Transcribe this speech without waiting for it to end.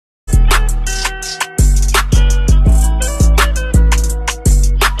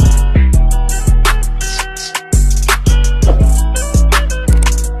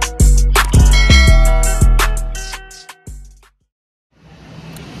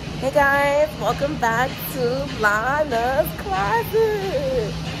Hey guys, welcome back to Lana's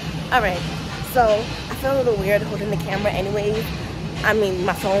Closet. Alright, so I feel a little weird holding the camera anyways. I mean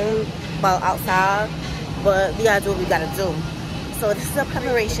my phone while outside, but we gotta do what we gotta do. So this is a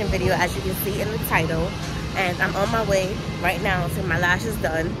preparation video, as you can see in the title, and I'm on my way right now to my lashes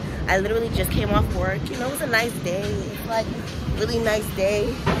done. I literally just came off work. You know, it was a nice day. It's like a really nice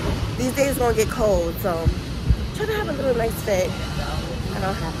day. These days gonna get cold, so try to have a little nice fit. I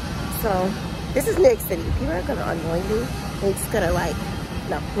don't have it. So this is New York City. People are gonna annoy you. They're just gonna like,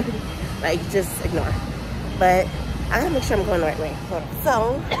 no, like just ignore. But I gotta make sure I'm going the right way. Hold on.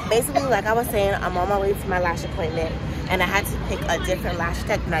 So basically, like I was saying, I'm on my way to my lash appointment, and I had to pick a different lash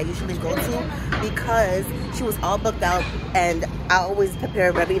tech than I usually go to because she was all booked out, and I always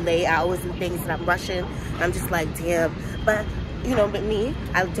prepare very late. I always do things and I'm rushing. And I'm just like, damn. But you know, but me,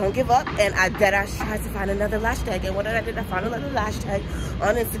 I don't give up, and I deadass tried to find another lash tag. And what did I do? I found another lash tag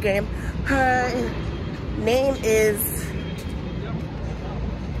on Instagram. Her name is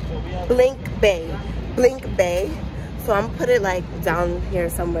Blink Bay. So I'm gonna put it like down here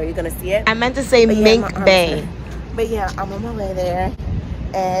somewhere. You're gonna see it. I meant to say Mink Bay. But yeah, I'm on my way there,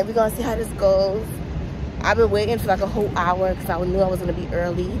 and we're gonna see how this goes. I've been waiting for like a whole hour because I knew I was gonna be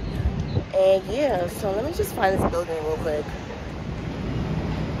early. And yeah, so let me just find this building real quick.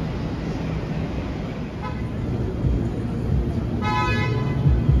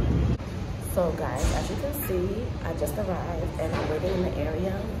 So guys, as you can see, I just arrived and I'm waiting in the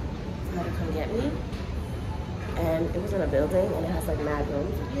area for her to come get me. And it was in a building and it has like mad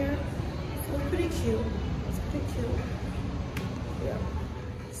rooms in here. So it's pretty cute. It's pretty cute. Yeah.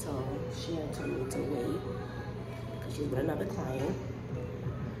 So she had told me to wait because she's with another client.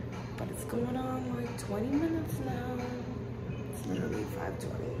 But it's going on like 20 minutes now. It's literally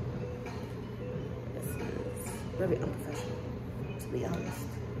 5:20. This is very unprofessional, to be honest.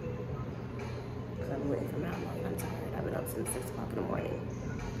 I've been waiting for that long. I'm tired. I've been up since 6 o'clock in the morning.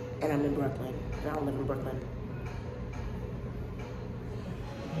 And I'm in Brooklyn. And I don't live in Brooklyn.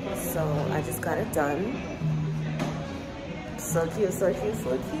 So I just got it done. So cute, so cute,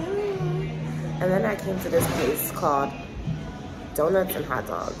 so cute. And then I came to this place called Donuts and Hot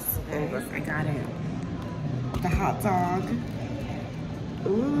Dogs. And I got it. The hot dog.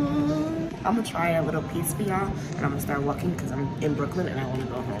 Ooh. I'm gonna try a little piece for y'all. And I'm gonna start walking because I'm in Brooklyn and I wanna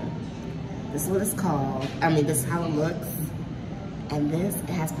go home. This is what it's called. I mean, this is how it looks. And this,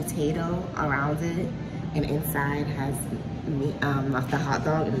 it has potato around it. And inside has meat, the hot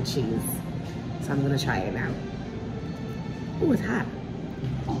dog and the cheese. So I'm gonna try it now. Ooh, it's hot.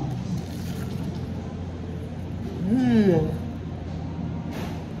 Mmm.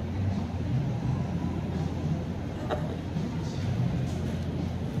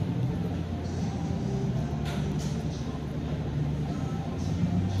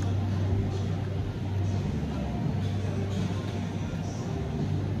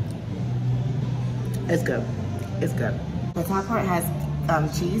 It's good. It's good. The top part has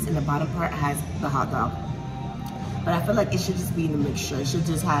cheese and the bottom part has the hot dog. But I feel like it should just be in the mixture. It should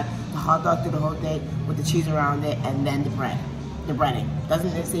just have the hot dog through the whole thing with the cheese around it and then the bread. The breading.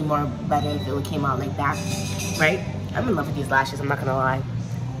 Doesn't it seem more better if it came out like that? Right? I'm in love with these lashes, I'm not gonna lie.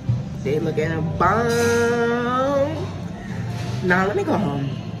 They looking bomb. Now let me go home.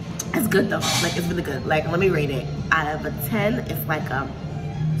 It's good though. Like, it's really good. Like, let me rate it. Out of a 10, it's like a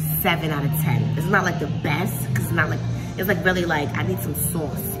 7 out of 10. It's not like the best, because it's not like, it's like really like, I need some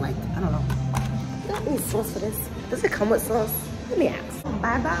sauce. Like, I don't know. I don't need sauce for this. Does it come with sauce? Let me ask.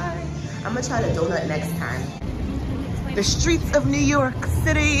 Bye-bye. I'm gonna try the donut next time. The streets of New York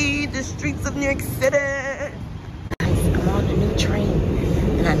City. The streets of New York City. Guys, I'm on a new train.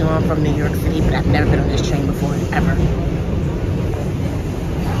 And I know I'm from New York City, but I've never been on this train before, ever.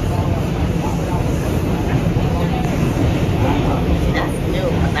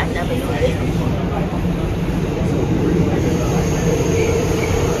 I've never seen this before.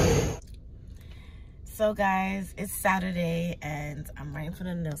 So guys, it's Saturday and I'm right in front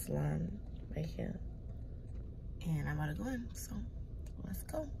of the nail salon right here. And I'm about to go in, so let's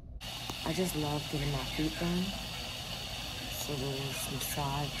go. I just love getting my feet done. So there's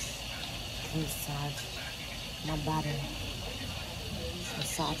massage my body.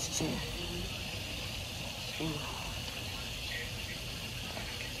 Massage chair. Ooh.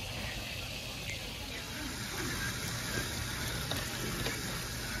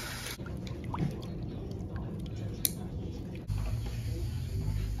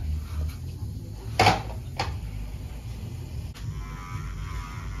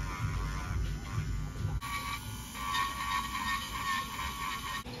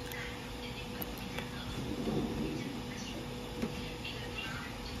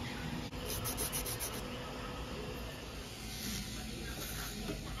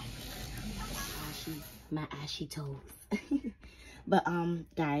 ashy toes. But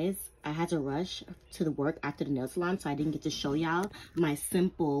guys, I had to rush to the work after the nail salon, so I didn't get to show y'all my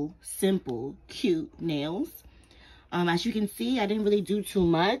simple, cute nails. As you can see, I didn't really do too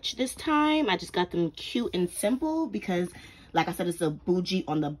much this time. I just got them cute and simple because, like I said, it's a bougie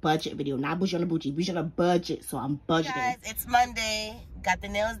on the budget video. Not bougie on the bougie on a budget, so I'm budgeting. Guys, it's Monday. Got the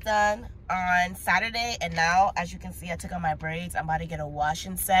nails done on Saturday, and now, as you can see, I took out my braids. I'm about to get a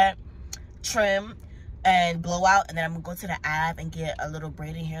washing set, trim, and blowout, and then I'm gonna go to the Ave and get a little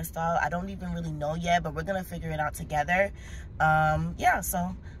braiding hairstyle. I don't even really know yet, but we're gonna figure it out together. Yeah,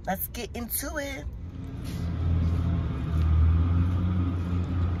 so let's get into it.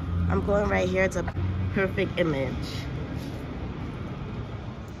 I'm going right here to perfect image.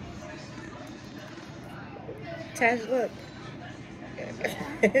 Tash, look.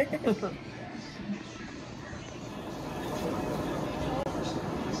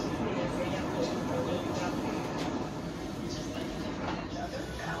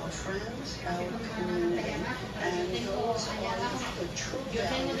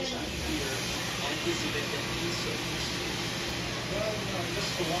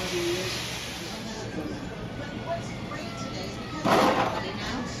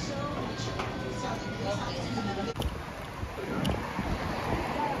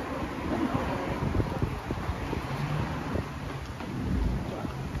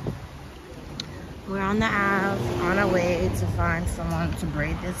 We're on the Ave, on our way to find someone to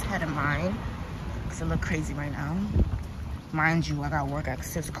braid this head of mine, because it looks crazy right now. Mind you, I got work at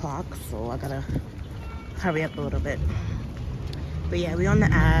 6 o'clock, so I gotta hurry up a little bit. But yeah, we on the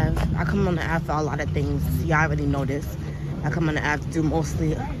Ave. I come on the Ave for a lot of things. Y'all already know this. I come on the Ave to do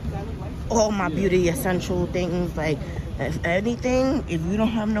mostly all my beauty essential things. Like, if anything, if you don't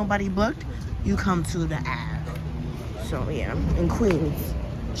have nobody booked, you come to the Ave. So yeah, in Queens,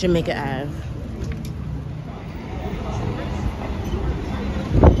 Jamaica Ave.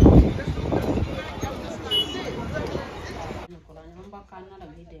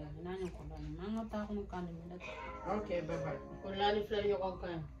 Okay, bye-bye.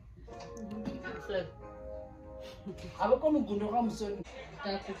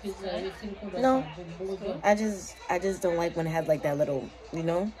 No, I just don't like when it has like that little, you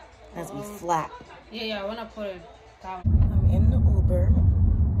know, it has to be flat. Yeah, I wanna put it down. I'm in the Uber,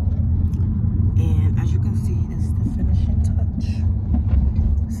 and as you can see, this is the finishing touch.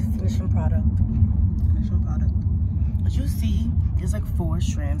 This is finishing product. As you see, there's like 4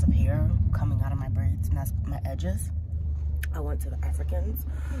 strands of hair coming out of my braids, and that's my edges. I went to the Africans,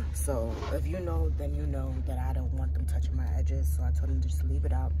 so if you know, then you know that I don't want them touching my edges, so I told them just to leave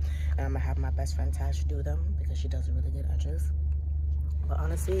it out, and I'm gonna have my best friend Tash do them because she does really good edges. But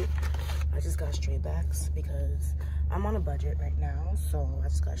honestly, I just got straight backs because I'm on a budget right now, so I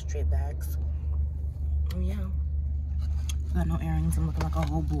just got straight backs. And yeah, got no earrings. I'm looking like a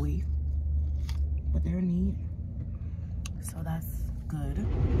whole boy, but they're neat, so that's good.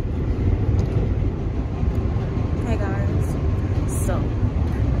 Hey guys, so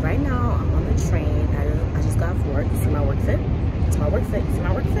right now I'm on the train. I just got off work. See my work fit? It's my work fit. See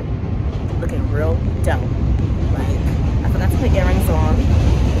my work fit? Looking real dope. Like, I forgot to put earrings on.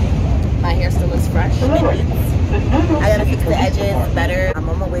 My hair still looks fresh. I gotta fix the edges better. I'm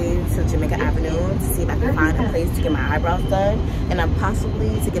on my way to Jamaica Avenue to see if I can find a place to get my eyebrows done, and I'm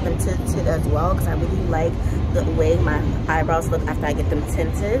possibly to get them tinted as well, because I really like the way my eyebrows look after I get them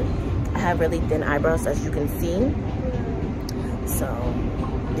tinted. I have really thin eyebrows, as you can see, so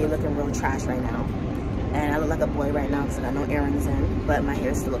they're looking real trash right now. And I look like a boy right now because I got no earrings in, but my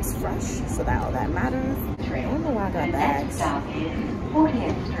hair still looks fresh, so that all that matters. I don't know why I got bags.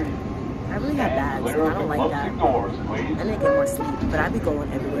 I really got bags, and I don't like that. I need to get more sleep, but I be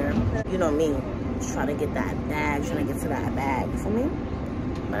going everywhere. You know me, just trying to get that bag, trying to get to that bag, you feel me?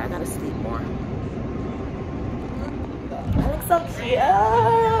 But I gotta sleep more. I look so cute. I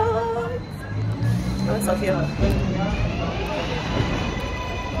look so cute.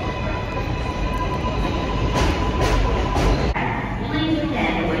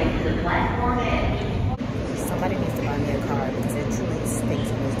 Somebody needs to buy me a car because it truly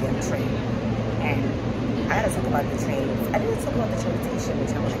stinks on this damn train. And I gotta talk about the trains. I didn't talk about the transportation,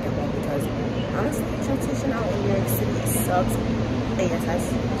 which I want to get about, because honestly, transportation out in New York City sucks ASS,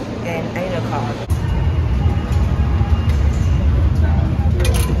 and I need a car.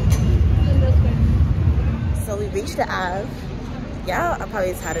 So we reached the Ave. Y'all are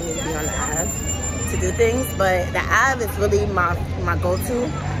probably tired of me being on the Ave to do things, but the Ave is really my go-to.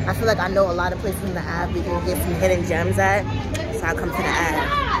 I feel like I know a lot of places in the Ave we can get some hidden gems at, so I come to the Ave.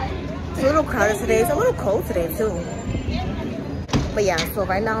 It's a little crowded today. It's a little cold today too. But yeah, so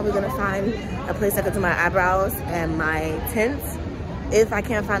right now we're gonna find a place I can do my eyebrows and my tint. If I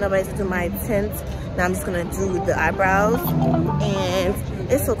can't find nobody to do my tint, now I'm just gonna do the eyebrows. And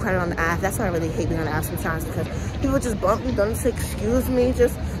it's so crowded on the app. That's why I really hate being on the app sometimes, because people just bump me, don't say excuse me,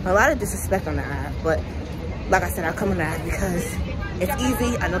 just a lot of disrespect on the app. But like I said, I'll come on the app because it's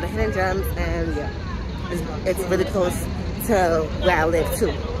easy. I know the hidden gems, and yeah, it's really close to where I live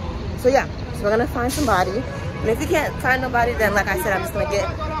too. So yeah, so we're gonna find somebody. And if you can't find nobody, then like I said, I'm just gonna get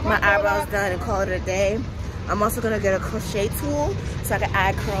my eyebrows done and call it a day. I'm also gonna get a crochet tool so I can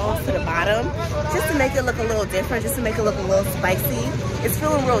add curls to the bottom, just to make it look a little different, just to make it look a little spicy. It's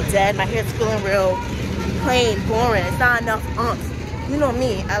feeling real dead. My hair's feeling real plain, boring. It's not enough oomph. You know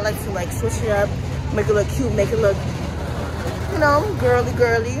me, I like to like switch it up, make it look cute, make it look, you know,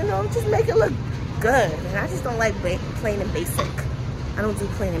 girly, you know, just make it look good. And I just don't like plain and basic. I don't do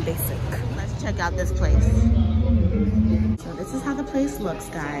plain and basic. Let's check out this place. So this is how the place looks,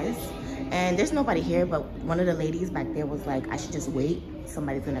 guys. And there's nobody here, but one of the ladies back there was like, I should just wait,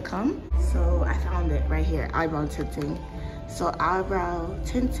 somebody's gonna come. So I found it right here, eyebrow tinting. So eyebrow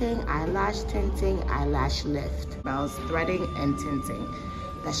tinting, eyelash tinting, eyelash lift. Brows threading and tinting.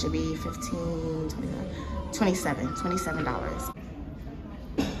 That should be $15, $27.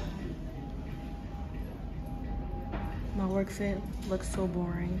 My work fit looks so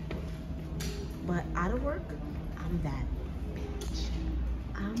boring. But out of work, I'm that bitch.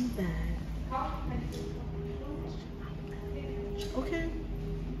 I'm that. Okay.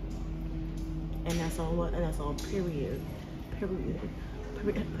 And that's on what? And that's on period. Period.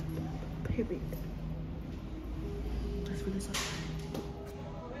 That's really so.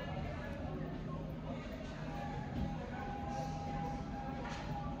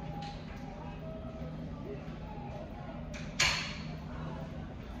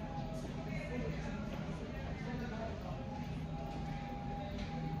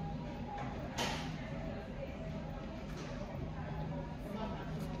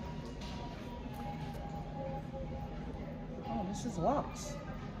 This is lost.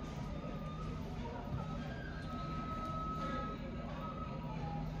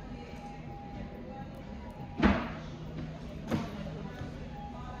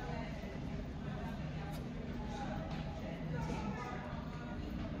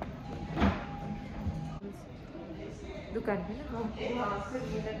 दुकान है ना वहाँ से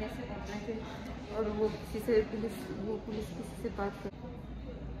internet से करना है और वो किसी से पुलिस किसी से बात कर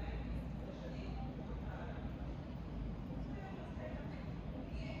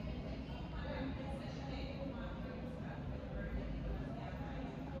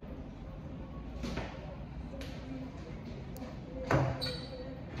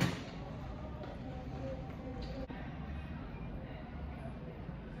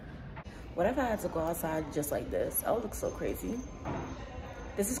What if I had to go outside just like this? I would look so crazy.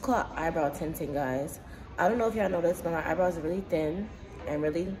 This is called eyebrow tinting, guys. I don't know if y'all know this, but my eyebrows are really thin and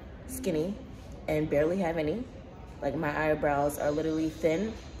really skinny and barely have any. Like my eyebrows are literally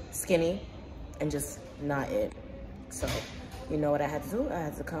thin, skinny, and just not it. So you know what I had to do? I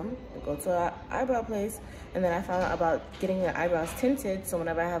had to come and go to an eyebrow place, and then I found out about getting the eyebrows tinted. So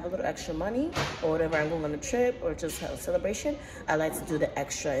whenever I have a little extra money, or whenever I'm going on a trip or just a celebration, I like to do the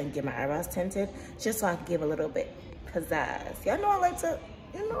extra and get my eyebrows tinted, just so I can give a little bit pizzazz. Y'all know I like to,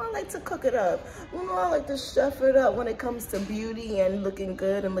 you know, I like to cook it up. You know I like to chef it up when it comes to beauty and looking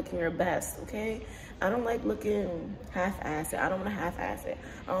good and looking your best. Okay, I don't like looking half-assed. I don't want to half-ass it.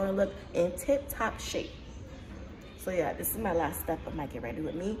 I want to look in tip-top shape. So yeah, this is my last step of my get ready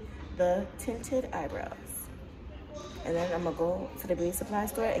with me, the tinted eyebrows. And then I'm gonna go to the beauty supply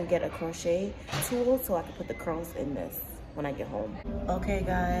store and get a crochet tool so I can put the curls in this when I get home. Okay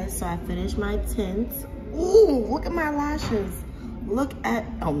guys, so I finished my tints. Ooh, look at my lashes. Look at,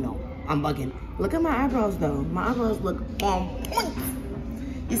 oh no, I'm bugging. Look at my eyebrows though. My eyebrows look on point.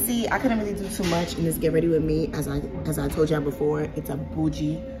 You see, I couldn't really do too much in this get ready with me. As I told y'all before, it's a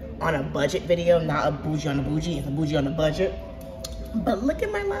bougie on a budget video, not a bougie on a bougie. It's a bougie on a budget. But look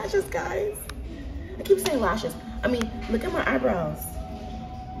at my lashes, guys. I keep saying lashes. I mean, look at my eyebrows.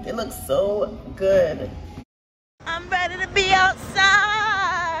 They look so good. I'm ready to be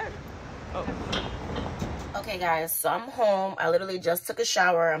outside. Oh. Okay, guys, so I'm home. I literally just took a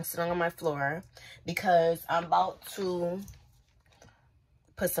shower. I'm sitting on my floor because I'm about to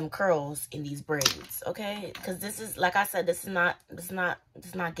put some curls in these braids, okay? Because this is, like I said, this is not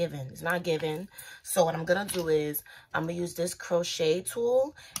given. It's not given. So what I'm gonna do is I'm gonna use this crochet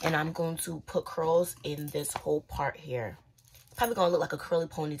tool and I'm going to put curls in this whole part here. Probably gonna look like a curly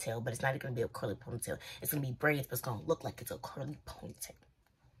ponytail, but it's not even gonna be a curly ponytail. It's gonna be braids, but it's gonna look like it's a curly ponytail.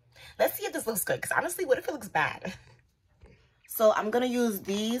 Let's see if this looks good, because honestly, what if it looks bad? So I'm gonna use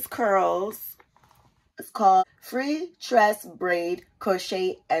these curls. It's called Free Tress Braid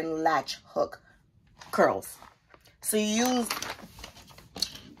Crochet and Latch Hook Curls. So you use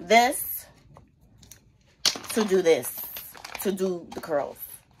this to do the curls.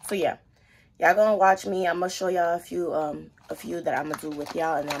 So yeah, y'all gonna watch me. I'm gonna show y'all a few that I'm gonna do with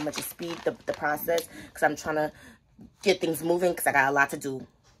y'all, and then I'm gonna just speed the process because I'm trying to get things moving because I got a lot to do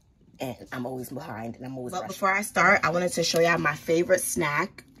and I'm always behind and I'm always rushing. Before I start, I wanted to show y'all my favorite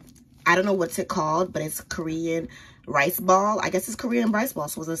snack. I don't know what's it called, but it's Korean rice ball. I guess it's Korean rice ball.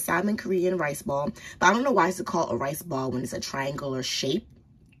 So it's a salmon Korean rice ball. But I don't know why it's called a rice ball when it's a triangular shape.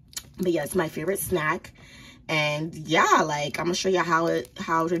 But yeah, it's my favorite snack. And yeah, like I'm gonna show you how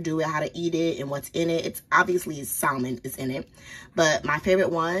to do it, how to eat it, and what's in it. It's obviously salmon is in it. But my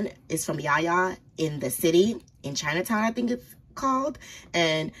favorite one is from Yaya in the city in Chinatown, I think it's called,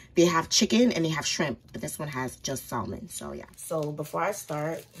 and they have chicken and they have shrimp, but this one has just salmon. So yeah, so before I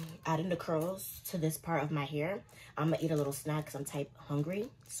start adding the curls to this part of my hair, I'm gonna eat a little snack because I'm type hungry.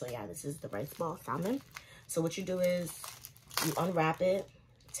 So yeah, this is the rice ball salmon. So what you do is you unwrap it,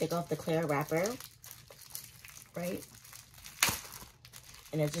 take off the clear wrapper, right,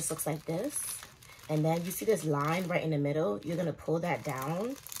 and it just looks like this. And then you see this line right in the middle, you're gonna pull that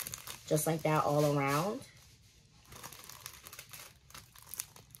down just like that all around.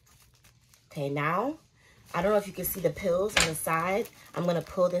 Okay, now, I don't know if you can see the pills on the side. I'm going to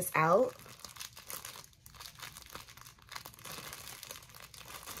pull this out.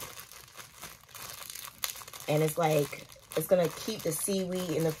 And it's like, it's going to keep the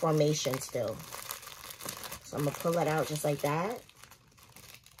seaweed in the formation still. So I'm going to pull that out just like that.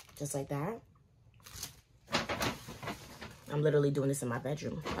 Just like that. I'm literally doing this in my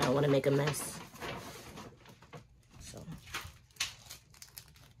bedroom. I don't want to make a mess.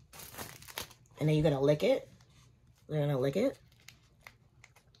 And then you're gonna lick it. You're gonna lick it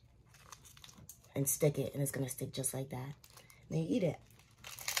and stick it, and it's gonna stick just like that. Then you eat it.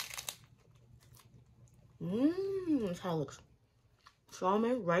 That's how it looks.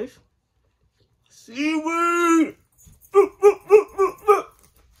 Salmon, rice, seaweed.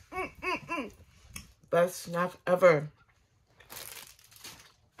 Best snack ever.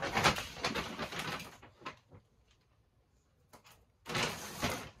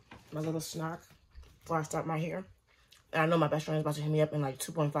 My little snack before I start my hair. And I know my best friend is about to hit me up in like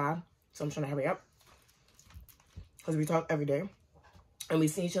 2.5, so I'm trying to hurry up. Because we talk every day. And we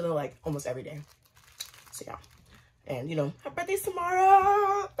see each other like almost every day. So yeah. And you know, her birthday's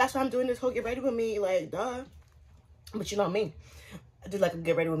tomorrow. That's why I'm doing this whole get ready with me, like duh. But you know me. I do like a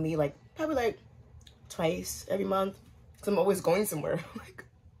get ready with me like probably like twice every month. Because I'm always going somewhere. Like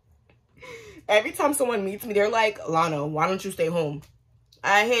every time someone meets me, they're like, Lana, why don't you stay home?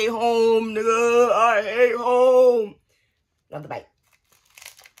 I hate home, nigga. I hate home. Another bite.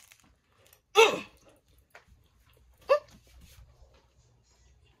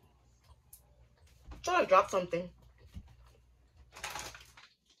 Trying to drop something.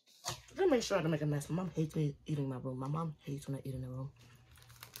 Just make sure I don't make a mess. My mom hates me eating in my room. My mom hates when I eat in the room.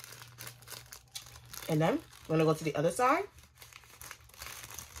 And then we're gonna go to the other side.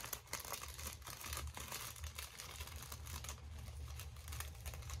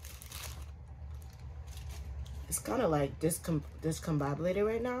 It's kind of like discombobulated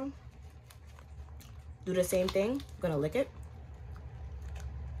right now. Do the same thing. I'm gonna lick it.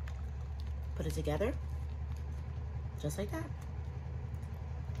 Put it together. Just like that.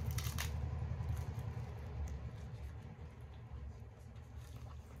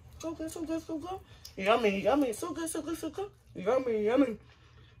 So good, so good, so good. Yummy, yummy. So good, so good, so good. Yummy, yummy.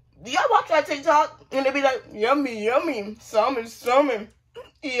 Do y'all watch that TikTok? And they be like, yummy, yummy. Salmon, salmon.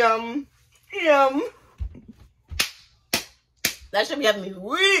 Yum, yum. That should be having me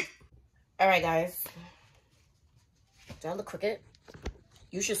weak. All right, guys. Do I look crooked?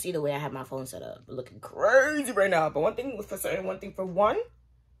 You should see the way I have my phone set up. Looking crazy right now. But one thing for certain, one thing for one.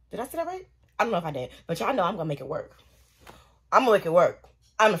 Did I say that right? I don't know if I did. But y'all know I'm going to make it work. I'm going to make it work.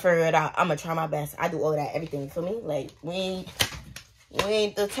 I'm going to figure it out. I'm going to try my best. I do all of that, everything for me. Like, we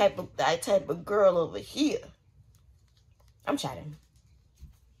ain't that type of girl over here. I'm chatting.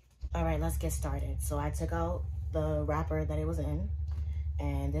 All right, let's get started. So I took out the wrapper that it was in,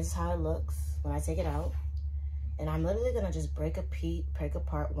 and this is how it looks when I take it out. And I'm literally gonna just break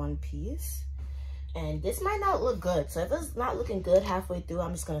apart one piece, and this might not look good. So if it's not looking good halfway through,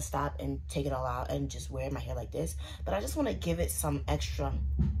 I'm just gonna stop and take it all out and just wear my hair like this. But I just want to give it some extra.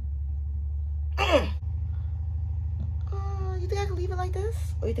 You think I can leave it like this,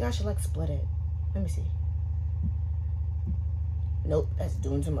 or you think I should like split it? Let me see. Nope, that's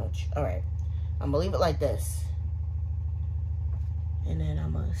doing too much. All right, I'm gonna leave it like this. And then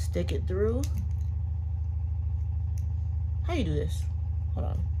I'm gonna stick it through. How you do this? Hold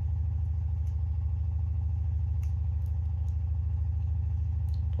on.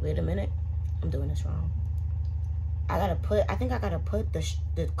 Wait a minute. I'm doing this wrong. I think I gotta put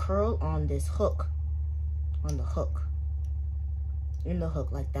the curl on this hook. On the hook. In the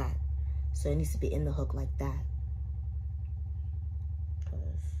hook like that. So it needs to be in the hook like that. Because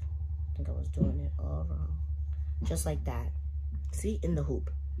I think I was doing it all wrong. Just like that. See? In the hoop.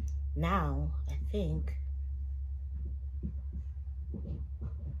 Now, I think...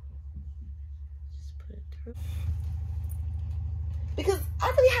 Just put it through. Because I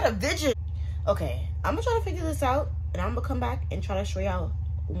really had a vision. Okay, I'm gonna try to figure this out. And I'm gonna come back and try to show y'all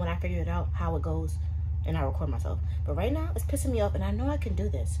when I figure it out how it goes. And I record myself. But right now, it's pissing me off. And I know I can do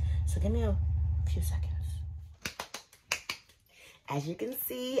this. So give me a few seconds. As you can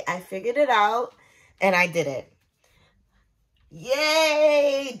see, I figured it out. And I did it.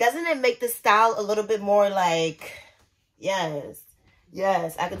 Yay! Doesn't it make the style a little bit more like... Yes.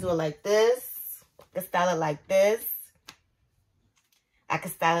 Yes. I can do it like this. I can style it like this. I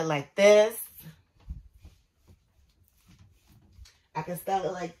can style it like this. I can style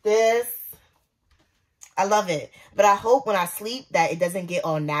it like this. I love it. But I hope when I sleep that it doesn't get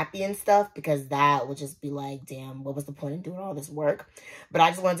all nappy and stuff, because that would just be like, damn, what was the point in doing all this work? But I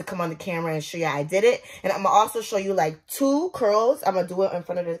just wanted to come on the camera and show you I did it. And I'm going to also show you like 2 curls. I'm going to do it in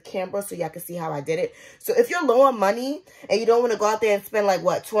front of the camera so y'all can see how I did it. So if you're low on money and you don't want to go out there and spend like,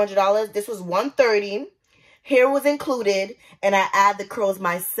 what, $200? This was $130. Hair was included. And I add the curls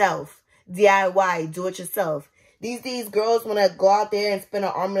myself. DIY, do it yourself. These girls want to go out there and spend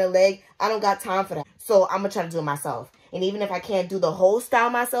an arm and a leg. I don't got time for that. So I'm going to try to do it myself. And even if I can't do the whole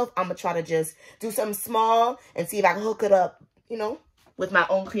style myself, I'm going to try to just do something small and see if I can hook it up, you know, with my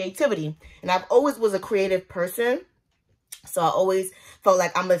own creativity. And I've always was a creative person. So I always felt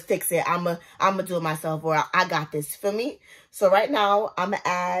like I'm going to fix it. I'm going to do it myself, or I got this. Feel me? So right now, I'm going to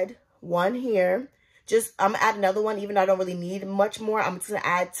add one here. I'm going to add another one, even though I don't really need much more. I'm just going to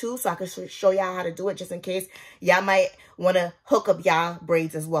add 2 so I can show y'all how to do it, just in case y'all might want to hook up y'all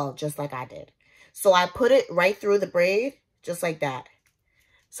braids as well, just like I did. So I put it right through the braid, just like that.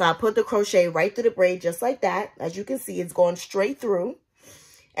 So I put the crochet right through the braid, just like that. As you can see, it's going straight through.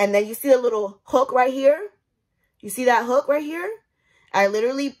 And then you see a little hook right here? You see that hook right here? I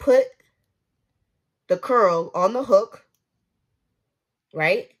literally put the curl on the hook,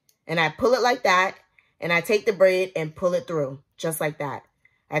 right? And I pull it like that. And I take the braid and pull it through, just like that.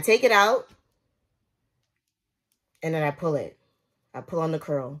 I take it out, and then I pull it. I pull on the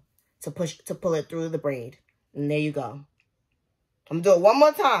curl to pull it through the braid. And there you go. I'm going to do it one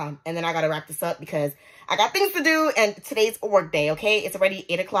more time, and then I got to wrap this up because I got things to do, and today's a work day, okay? It's already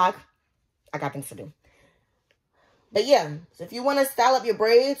 8 o'clock. I got things to do. But yeah, so if you want to style up your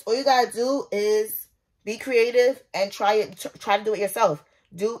braids, all you got to do is be creative and try to do it yourself.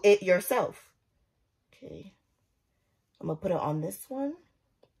 Do it yourself. Okay, I'm going to put it on this one.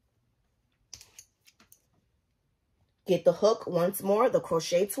 Get the hook once more, the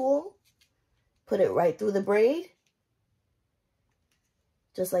crochet tool. Put it right through the braid.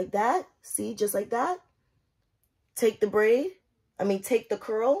 Just like that. See, just like that. Take the take the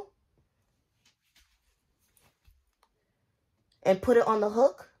curl. And put it on the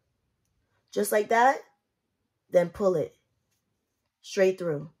hook. Just like that. Then pull it straight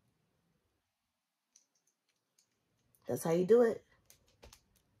through. That's how you do it.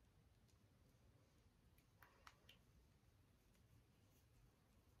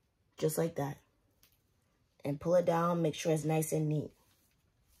 Just like that. And pull it down. Make sure it's nice and neat.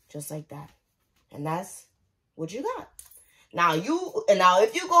 Just like that. And that's what you got. Now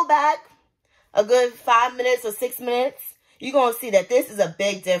if you go back a good 5 minutes or 6 minutes, you're going to see that this is a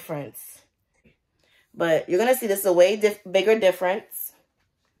big difference. But you're going to see this is a way bigger difference.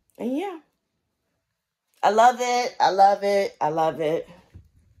 And yeah. I love it. I love it. I love it.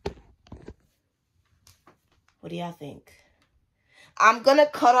 What do y'all think? I'm going to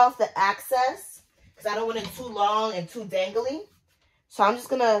cut off the excess because I don't want it too long and too dangly. So I'm just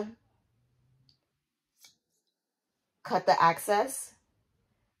going to cut the excess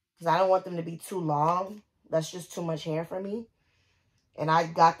because I don't want them to be too long. That's just too much hair for me. And I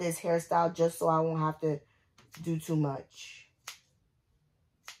got this hairstyle just so I won't have to do too much.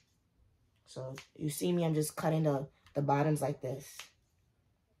 So you see me, I'm just cutting the bottoms like this.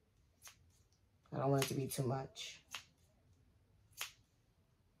 I don't want it to be too much.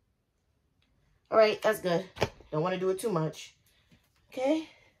 All right, that's good. Don't want to do it too much. Okay.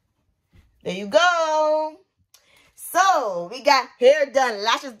 There you go. So we got hair done,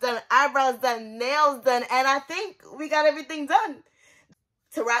 lashes done, eyebrows done, nails done, and I think we got everything done.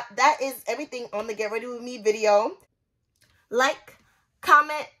 to wrap, that is everything on the Get Ready With Me video. Like,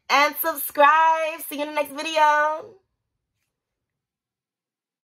 comment, and subscribe. See you in the next video.